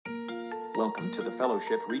Welcome to the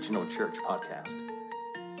Fellowship Regional Church podcast.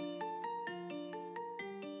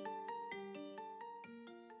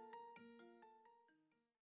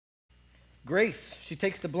 Grace, she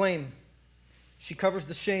takes the blame. She covers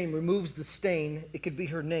the shame, removes the stain. It could be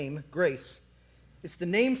her name, Grace. It's the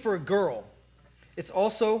name for a girl. It's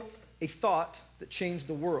also a thought that changed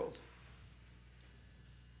the world.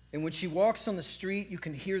 And when she walks on the street, you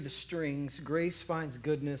can hear the strings. Grace finds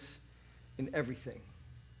goodness in everything.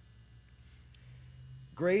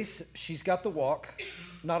 Grace, she's got the walk,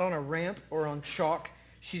 not on a ramp or on chalk.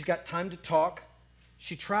 She's got time to talk.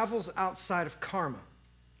 She travels outside of karma.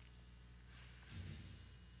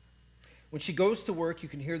 When she goes to work, you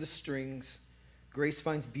can hear the strings. Grace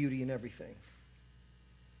finds beauty in everything.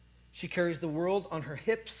 She carries the world on her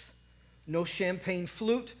hips. No champagne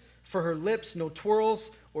flute for her lips, no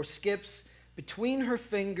twirls or skips. Between her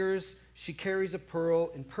fingers, she carries a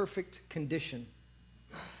pearl in perfect condition.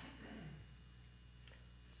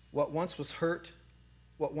 What once was hurt,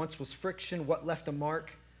 what once was friction, what left a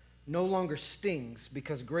mark, no longer stings,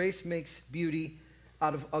 because grace makes beauty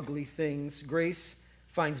out of ugly things. Grace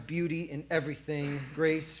finds beauty in everything.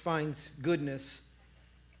 Grace finds goodness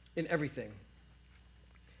in everything.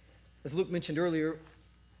 As Luke mentioned earlier,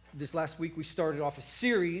 this last week we started off a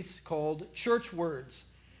series called Church Words.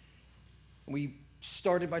 We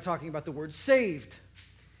started by talking about the word saved.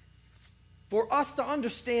 For us to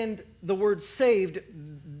understand the word saved,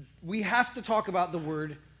 we have to talk about the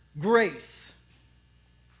word grace.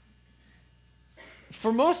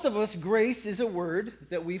 For most of us, grace is a word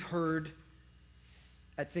that we've heard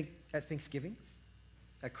at Thanksgiving,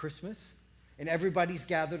 at Christmas, and everybody's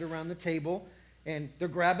gathered around the table, and they're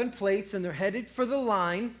grabbing plates, and they're headed for the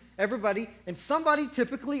line, everybody, and somebody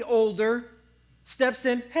typically older steps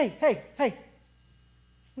in, hey,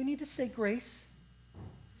 we need to say grace.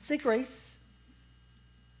 Say grace.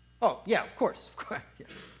 Oh, yeah, of course. Yeah.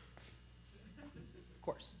 Of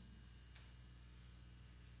course.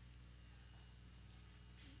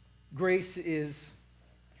 Grace is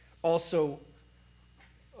also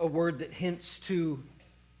a word that hints to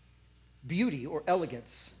beauty or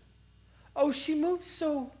elegance. Oh, she moves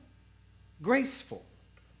so graceful.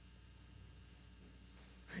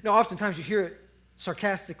 Now, oftentimes you hear it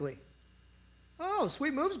sarcastically. Oh,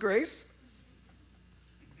 sweet moves, Grace.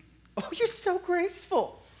 Oh, you're so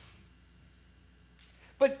graceful.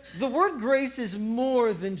 But the word grace is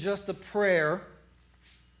more than just a prayer,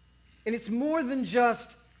 and it's more than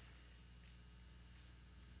just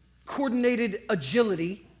coordinated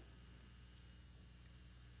agility.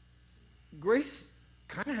 Grace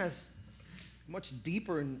kind of has much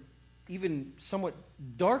deeper and even somewhat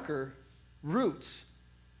darker roots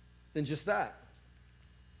than just that.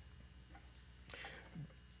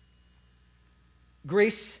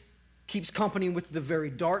 Grace keeps company with the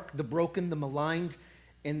very dark, the broken, the maligned,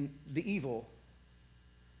 and the evil.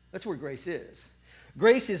 That's where grace is.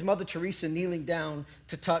 Grace is Mother Teresa kneeling down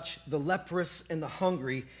to touch the leprous and the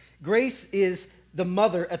hungry. Grace is the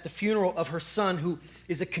mother at the funeral of her son who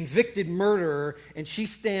is a convicted murderer, and she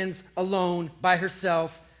stands alone by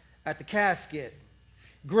herself at the casket.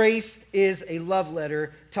 Grace is a love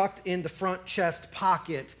letter tucked in the front chest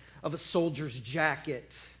pocket of a soldier's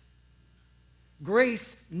jacket.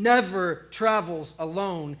 Grace never travels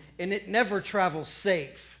alone, and it never travels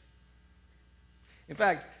safe. In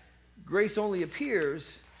fact, grace only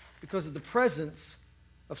appears because of the presence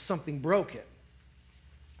of something broken.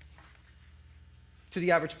 To the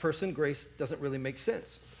average person, grace doesn't really make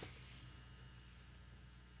sense.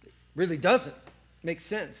 It really doesn't make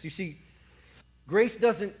sense. You see, grace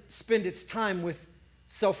doesn't spend its time with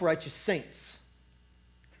self-righteous saints.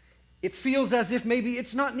 It feels as if maybe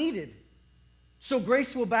it's not needed. So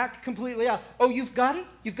grace will back completely out. Oh, you've got it?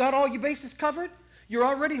 You've got all your bases covered? You're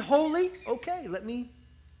already holy? Okay, let me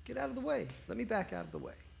get out of the way. Let me back out of the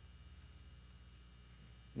way.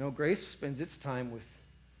 No, grace spends its time with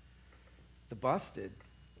the busted.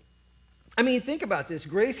 I mean, think about this.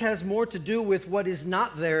 Grace has more to do with what is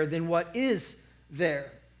not there than what is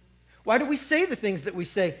there. Why do we say the things that we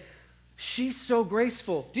say? She's so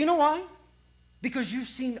graceful. Do you know why? Because you've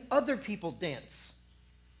seen other people dance.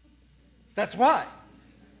 That's why.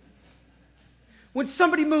 When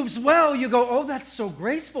somebody moves well, you go, oh, that's so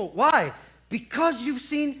graceful. Why? Because you've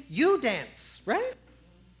seen you dance, right?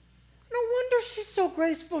 No wonder she's so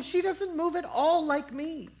graceful. She doesn't move at all like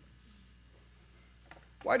me.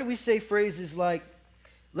 Why do we say phrases like,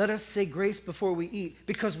 let us say grace before we eat?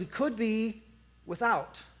 Because we could be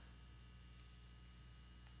without.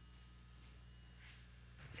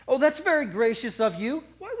 Oh, that's very gracious of you.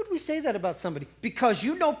 Why would we say that about somebody? Because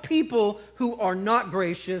you know people who are not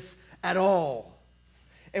gracious at all.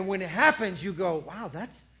 And when it happens, you go, wow,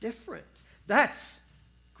 that's different. That's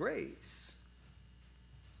grace.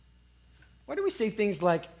 Why do we say things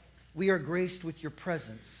like, we are graced with your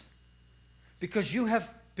presence? Because you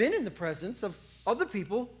have been in the presence of other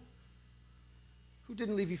people who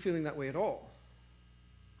didn't leave you feeling that way at all.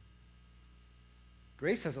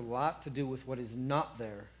 Grace has a lot to do with what is not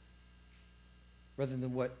there rather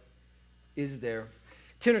than what is there.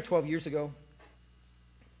 10 or 12 years ago,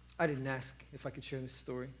 I didn't ask if I could share this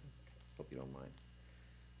story. Hope you don't mind.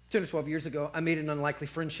 10 or 12 years ago, I made an unlikely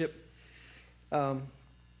friendship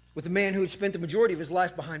with a man who had spent the majority of his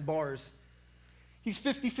life behind bars. He's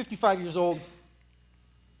 50, 55 years old,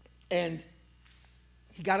 and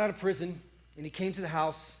he got out of prison, and he came to the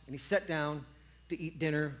house, and he sat down to eat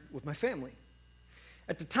dinner with my family.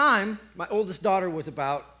 At the time, my oldest daughter was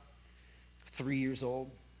about 3 years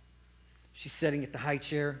old. She's sitting at the high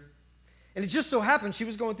chair. And it just so happened she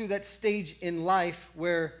was going through that stage in life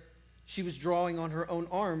where she was drawing on her own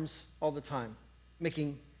arms all the time,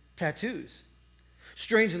 making tattoos.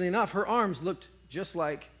 Strangely enough, her arms looked just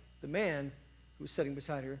like the man who was sitting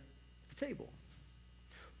beside her at the table.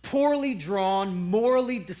 Poorly drawn,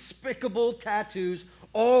 morally despicable tattoos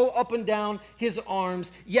all up and down his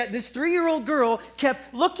arms. Yet this 3-year-old girl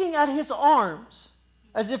kept looking at his arms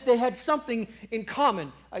as if they had something in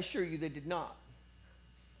common. I assure you they did not.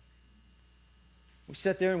 We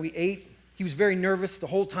sat there and we ate. He was very nervous the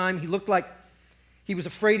whole time. He looked like he was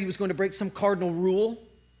afraid he was going to break some cardinal rule.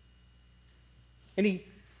 And he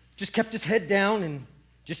just kept his head down and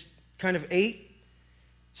just kind of ate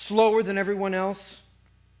slower than everyone else.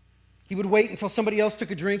 He would wait until somebody else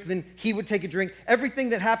took a drink, then he would take a drink. Everything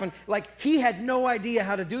that happened, like he had no idea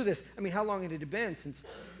how to do this. I mean, how long had it been since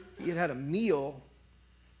he had had a meal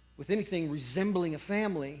with anything resembling a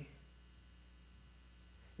family?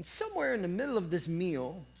 And somewhere in the middle of this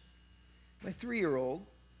meal, my 3-year-old,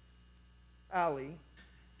 Allie,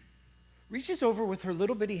 reaches over with her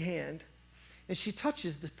little bitty hand, and she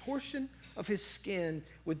touches the portion of his skin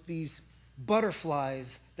with these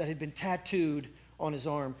butterflies that had been tattooed on his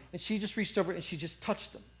arm. And she just reached over and she just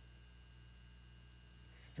touched them.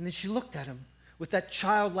 And then she looked at him with that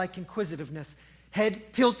childlike inquisitiveness,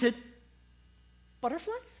 head tilted.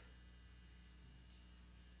 Butterflies?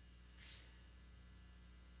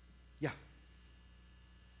 Yeah.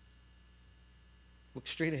 Looked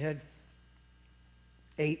straight ahead.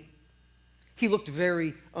 Ate. He looked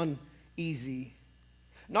very uneasy.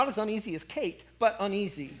 Not as uneasy as Kate, but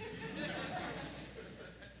uneasy.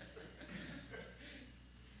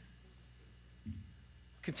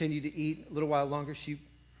 Continued to eat. A little while longer, she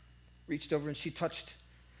reached over and she touched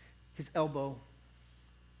his elbow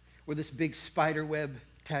where this big spider web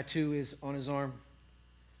tattoo is on his arm.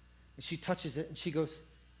 And she touches it and she goes,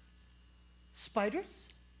 "Spiders?"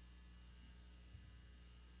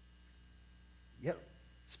 "Yep,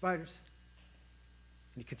 spiders."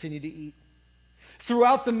 And he continued to eat.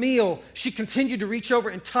 Throughout the meal, she continued to reach over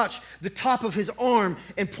and touch the top of his arm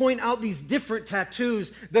and point out these different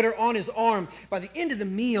tattoos that are on his arm. By the end of the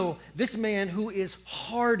meal, this man who is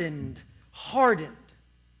hardened,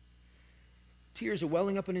 tears are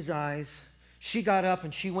welling up in his eyes. She got up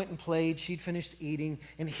and she went and played. She'd finished eating,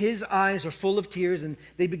 and his eyes are full of tears, and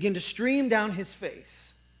they begin to stream down his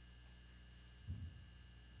face.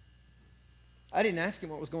 I didn't ask him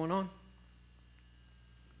what was going on.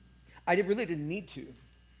 I really didn't need to.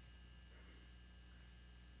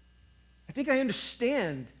 I think I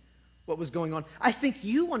understand what was going on. I think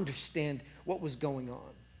you understand what was going on.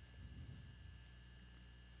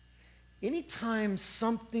 Anytime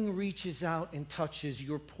something reaches out and touches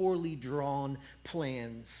your poorly drawn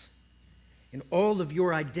plans and all of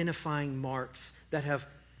your identifying marks that have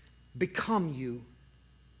become you,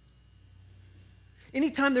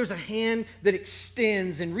 anytime there's a hand that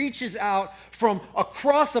extends and reaches out from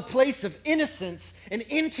across a place of innocence and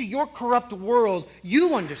into your corrupt world,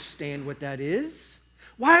 you understand what that is.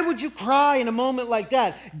 Why would you cry in a moment like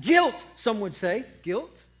that? Guilt, some would say.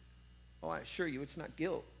 Guilt? Oh, I assure you, it's not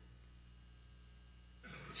guilt.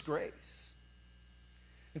 It's grace.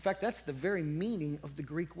 In fact, that's the very meaning of the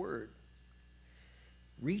Greek word.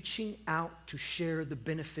 Reaching out to share the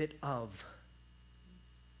benefit of.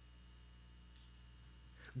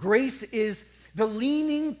 Grace is the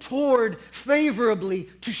leaning toward favorably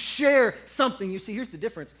to share something. You see, here's the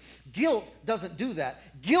difference. Guilt doesn't do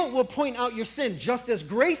that. Guilt will point out your sin, just as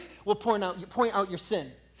grace will point out your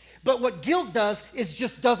sin. But what guilt does is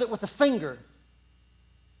just does it with a finger.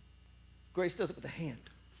 Grace does it with a hand.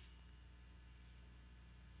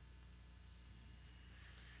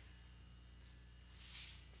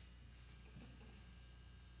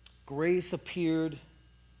 Grace appeared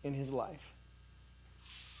in his life.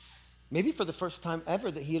 maybe for the first time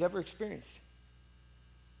ever that he had ever experienced.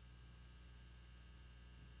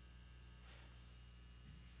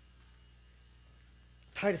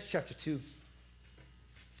 Titus chapter 2.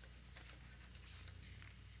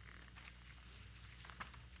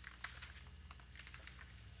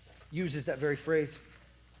 Uses that very phrase.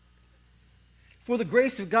 For the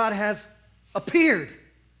grace of God has appeared.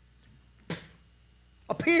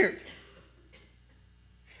 Appeared.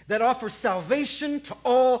 That offers salvation to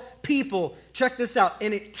all people. Check this out.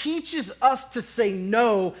 And it teaches us to say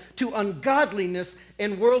no to ungodliness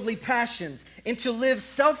and worldly passions, and to live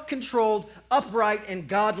self-controlled, upright, and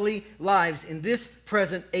godly lives in this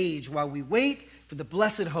present age while we wait for the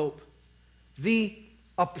blessed hope, the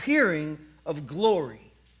appearing of glory.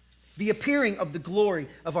 The appearing of the glory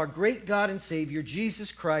of our great God and Savior,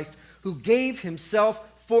 Jesus Christ, who gave himself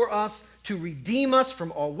for us to redeem us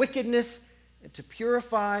from all wickedness and to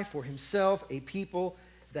purify for himself a people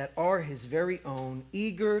that are his very own,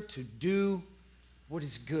 eager to do what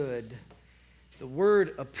is good. The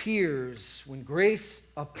word appears. When grace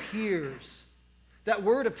appears, that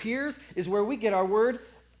word appears is where we get our word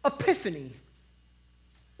epiphany.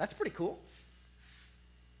 That's pretty cool.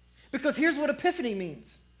 Because here's what epiphany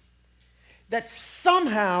means. That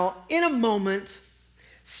somehow, in a moment,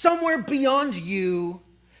 somewhere beyond you,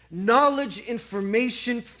 knowledge,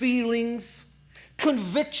 information, feelings,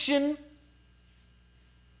 conviction,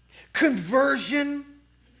 conversion,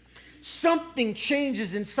 something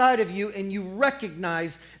changes inside of you and you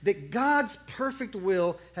recognize that God's perfect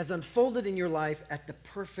will has unfolded in your life at the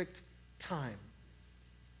perfect time.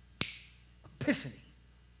 Epiphany.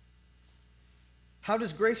 How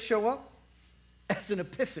does grace show up? As an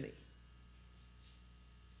epiphany.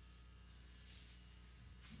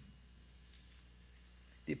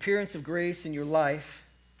 The appearance of grace in your life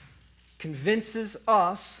convinces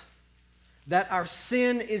us that our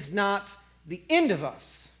sin is not the end of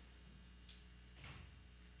us.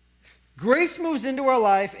 Grace moves into our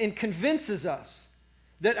life and convinces us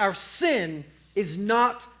that our sin is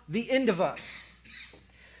not the end of us.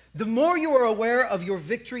 The more you are aware of your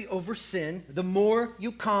victory over sin, the more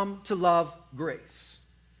you come to love grace.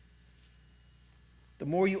 The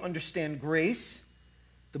more you understand grace,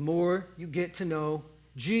 the more you get to know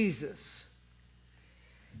Jesus.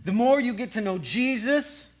 The more you get to know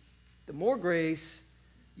Jesus, the more grace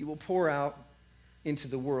you will pour out into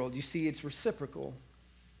the world. You see, it's reciprocal.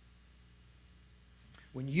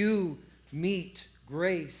 When you meet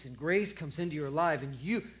grace and grace comes into your life and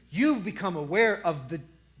you become aware of the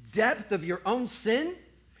depth of your own sin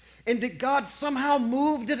and that God somehow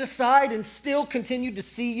moved it aside and still continued to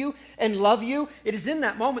see you and love you, it is in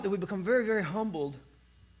that moment that we become very, very humbled.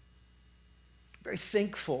 Very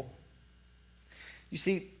thankful. You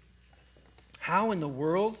see, how in the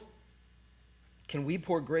world can we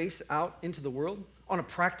pour grace out into the world on a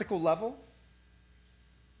practical level?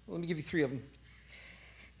 Well, let me give you 3 of them.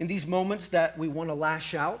 In these moments that we want to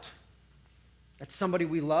lash out at somebody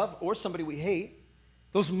we love or somebody we hate,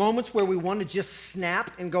 those moments where we want to just snap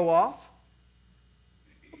and go off,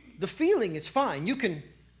 the feeling is fine. You can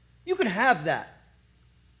have that.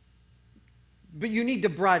 But you need to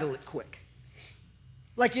bridle it quick.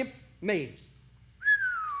 Like it may,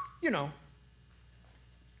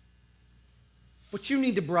 But you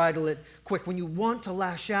need to bridle it quick. When you want to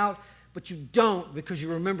lash out, but you don't because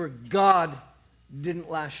you remember God didn't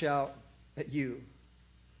lash out at you.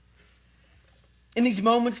 In these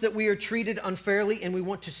moments that we are treated unfairly and we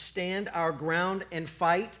want to stand our ground and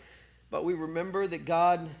fight, but we remember that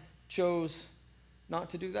God chose not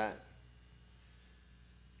to do that.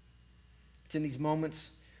 It's in these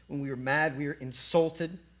moments when we are mad, we are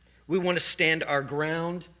insulted, we want to stand our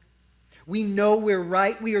ground. We know we're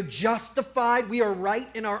right, we are justified, we are right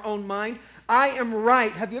in our own mind. I am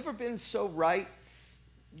right. Have you ever been so right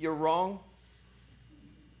you're wrong?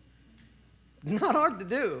 Not hard to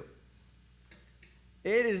do.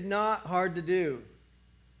 It is not hard to do.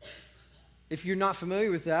 If you're not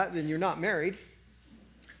familiar with that, then you're not married.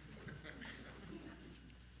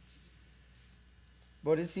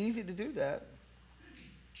 But it's easy to do that.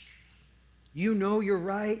 You know you're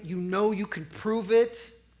right. You know you can prove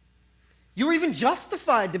it. You're even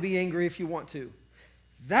justified to be angry if you want to.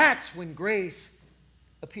 That's when grace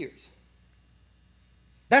appears.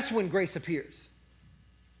 That's when grace appears.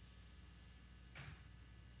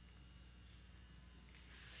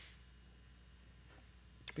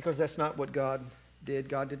 Because that's not what God did.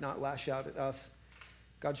 God did not lash out at us.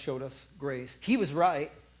 God showed us grace. He was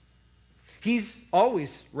right. He's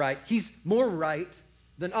always right. He's more right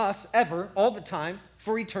than us ever, all the time,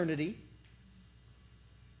 for eternity.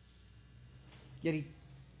 Yet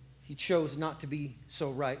he he chose not to be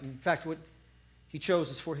so right. In fact, what he chose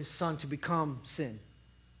is for his son to become sin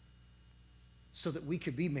so that we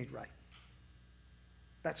could be made right.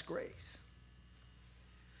 That's grace.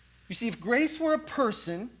 You see, if grace were a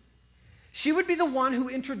person, she would be the one who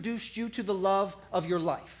introduced you to the love of your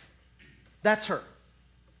life. That's her.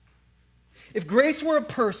 If grace were a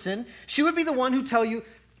person, she would be the one who tell you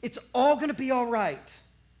it's all going to be all right.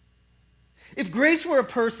 If grace were a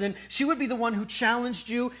person, she would be the one who challenged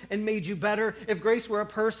you and made you better. If grace were a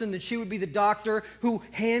person, then she would be the doctor who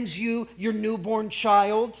hands you your newborn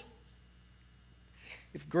child.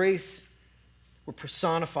 If grace were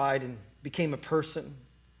personified and became a person,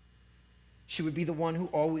 she would be the one who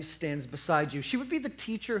always stands beside you. She would be the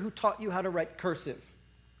teacher who taught you how to write cursive.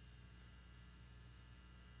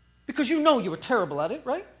 Because you know you were terrible at it,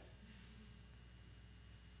 right?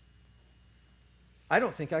 I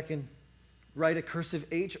don't think I can write a cursive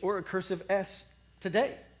H or a cursive S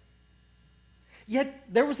today. Yet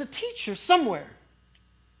there was a teacher somewhere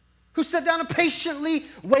who sat down and patiently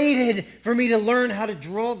waited for me to learn how to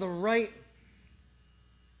draw the right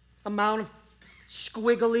amount of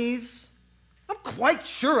squigglies. I'm quite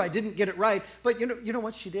sure I didn't get it right, but you know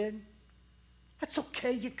what she did? That's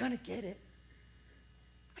okay, you're going to get it.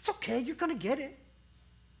 That's okay, you're going to get it.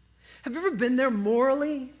 Have you ever been there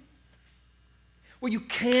morally? Where you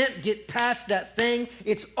can't get past that thing.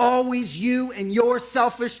 It's always you and your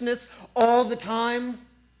selfishness all the time.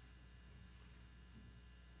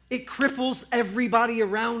 It cripples everybody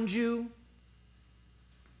around you.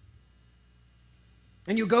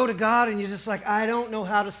 And you go to God and you're just like, I don't know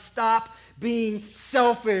how to stop being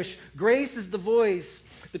selfish. Grace is the voice,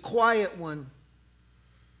 the quiet one,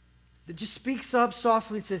 that just speaks up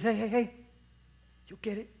softly and says, hey, you'll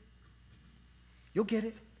get it. You'll get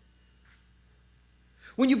it.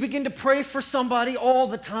 When you begin to pray for somebody all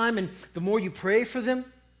the time, and the more you pray for them,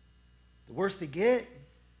 the worse they get.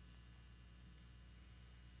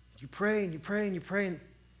 You pray and you pray and you pray, and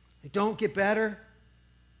they don't get better.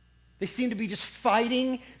 They seem to be just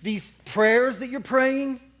fighting these prayers that you're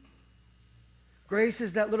praying. Grace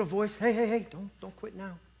is that little voice, hey, don't quit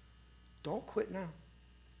now. Don't quit now.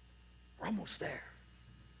 We're almost there.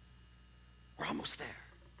 We're almost there.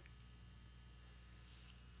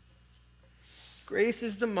 Grace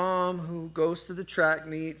is the mom who goes to the track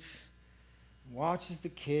meets, watches the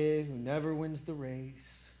kid who never wins the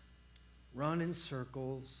race, run in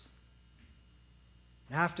circles.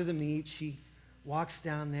 After the meet, she walks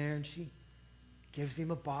down there and she gives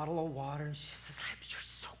him a bottle of water and she says, you're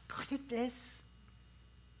so good at this.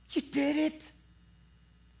 You did it.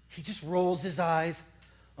 He just rolls his eyes.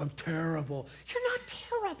 I'm terrible. You're not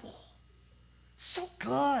terrible. So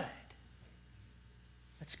good.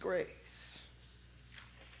 That's grace.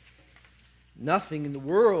 Nothing in the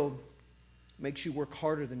world makes you work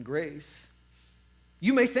harder than grace.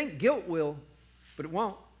 You may think guilt will, but it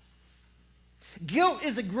won't. Guilt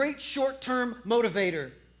is a great short-term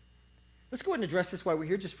motivator. Let's go ahead and address this while we're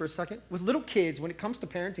here just for a second. With little kids, when it comes to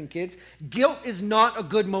parenting kids, guilt is not a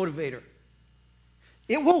good motivator.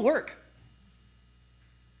 It will work,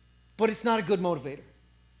 but it's not a good motivator.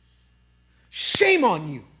 Shame on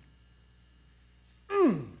you.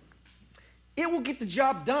 It will get the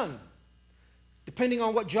job done, depending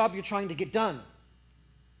on what job you're trying to get done.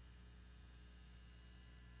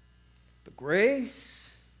 But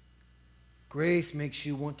grace makes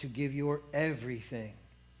you want to give your everything.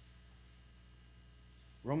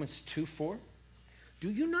 Romans 2:4.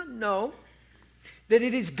 Do you not know that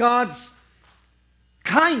it is God's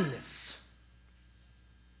kindness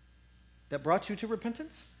that brought you to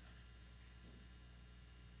repentance?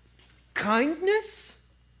 Kindness?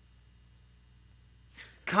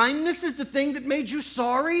 Kindness is the thing that made you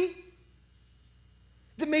sorry?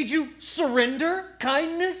 That made you surrender?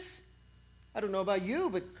 Kindness? I don't know about you,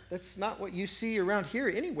 but that's not what you see around here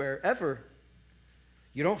anywhere, ever.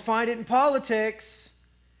 You don't find it in politics.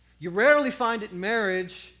 You rarely find it in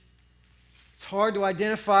marriage. It's hard to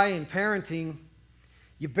identify in parenting.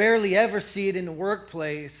 You barely ever see it in the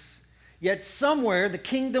workplace. Yet somewhere, the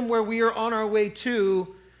kingdom where we are on our way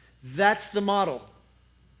to, that's the model.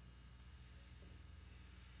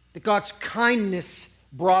 That God's kindness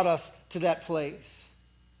brought us to that place.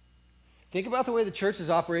 Think about the way the church has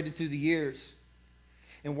operated through the years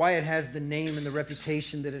and why it has the name and the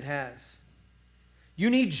reputation that it has.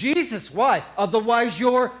 You need Jesus. Why? Otherwise,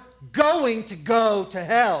 you're going to go to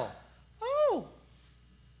hell. Oh,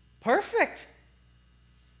 perfect.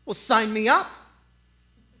 Well, sign me up.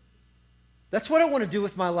 That's what I want to do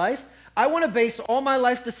with my life. I want to base all my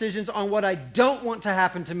life decisions on what I don't want to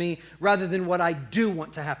happen to me rather than what I do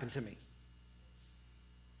want to happen to me.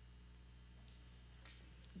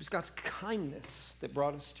 was God's kindness that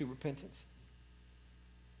brought us to repentance.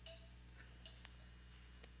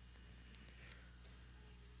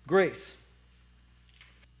 Grace.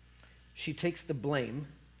 She takes the blame.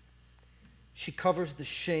 She covers the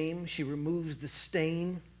shame. She removes the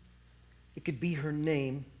stain. It could be her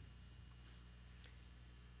name.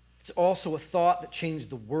 It's also a thought that changed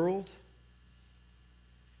the world.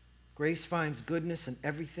 Grace finds goodness in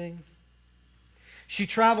everything. She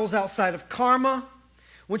travels outside of karma.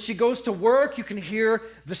 When she goes to work, you can hear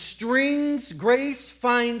the strings. Grace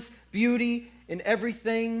finds beauty in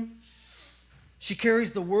everything. She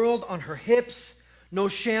carries the world on her hips. No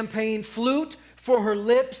champagne flute for her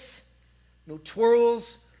lips. No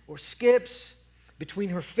twirls or skips. Between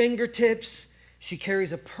her fingertips, she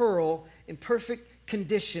carries a pearl in perfect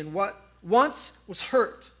condition. What once was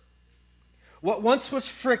hurt, what once was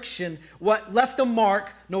friction, what left a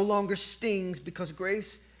mark no longer stings, because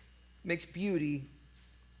grace makes beauty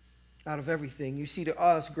out of everything. You see, to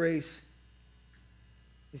us, grace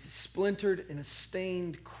is a splintered and a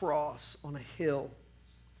stained cross on a hill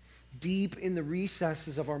deep in the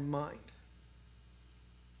recesses of our mind.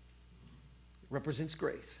 It represents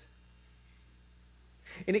grace.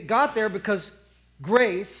 And it got there because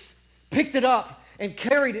grace picked it up and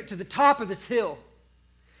carried it to the top of this hill.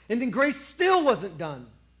 And then grace still wasn't done.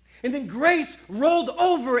 And then grace rolled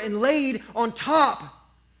over and laid on top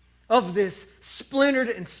of this splintered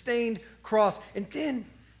and stained cross. And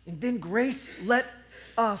then grace let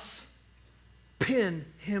us pin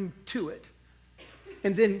him to it.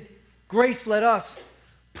 And then grace let us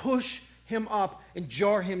push him up and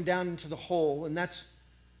jar him down into the hole. And that's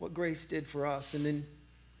what grace did for us. And then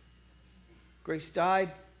grace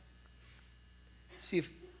died. See, if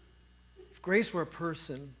grace were a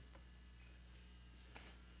person,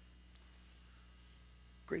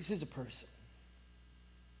 grace is a person.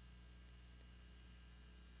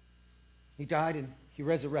 He died and he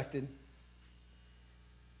resurrected.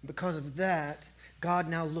 Because of that, God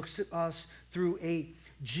now looks at us through a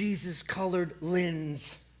Jesus-colored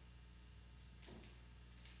lens.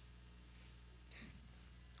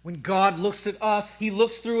 When God looks at us, he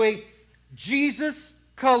looks through a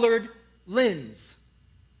Jesus-colored lens.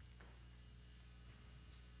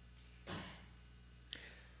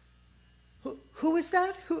 Who is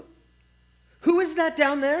that? Who is that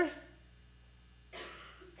down there?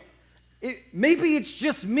 Maybe it's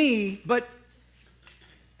just me, but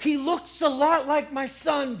he looks a lot like my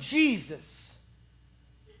son, Jesus.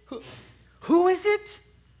 Who is it?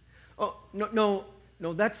 Oh, no,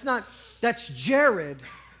 that's not, that's Jared.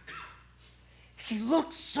 He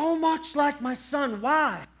looks so much like my son.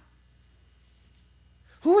 Why?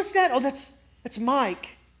 Who is that? Oh, that's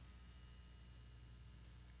Mike.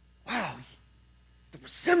 Wow, the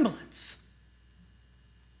resemblance.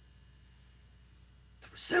 The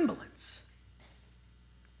resemblance.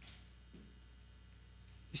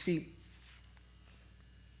 You see,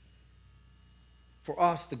 for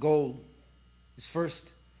us, the goal is first,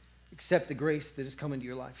 accept the grace that has come into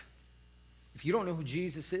your life. If you don't know who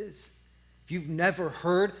Jesus is, if you've never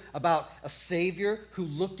heard about a Savior who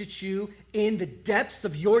looked at you in the depths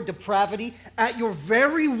of your depravity, at your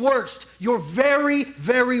very worst, your very,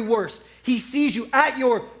 very worst, he sees you at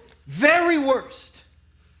your very worst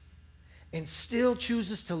and still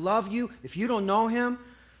chooses to love you. If you don't know him,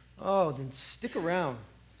 oh, then stick around.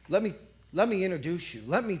 Let me introduce you.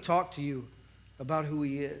 Let me talk to you about who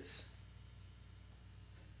he is.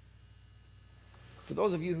 For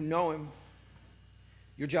those of you who know him,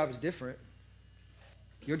 your job is different.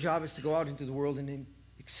 Your job is to go out into the world and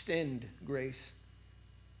extend grace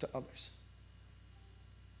to others.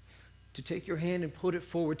 To take your hand and put it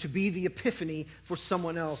forward, to be the epiphany for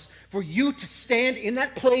someone else. For you to stand in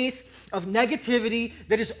that place of negativity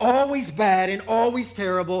that is always bad and always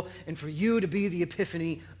terrible, and for you to be the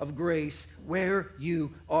epiphany of grace where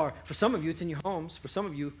you are. For some of you, it's in your homes. For some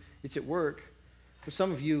of you, it's at work. For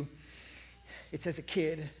some of you, it's as a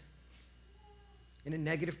kid in a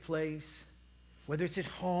negative place, whether it's at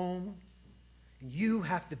home, and you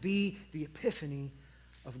have to be the epiphany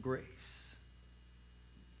of grace.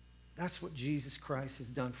 That's what Jesus Christ has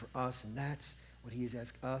done for us, and that's what he has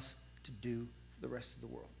asked us to do for the rest of the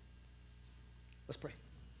world. Let's pray.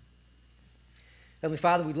 Heavenly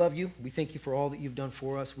Father, we love you. We thank you for all that you've done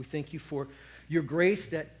for us. We thank you for your grace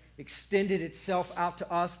that extended itself out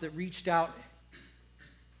to us, that reached out,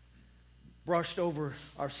 brushed over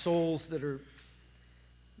our souls that are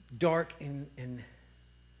dark and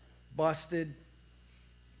busted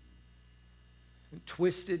and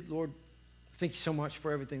twisted. Lord, thank you so much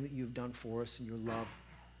for everything that you've done for us and your love.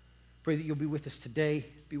 Pray that you'll be with us today,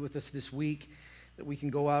 be with us this week, that we can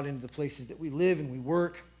go out into the places that we live and we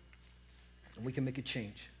work, and we can make a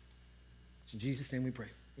change. It's in Jesus' name we pray.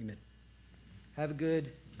 Amen. Have a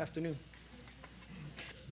good afternoon.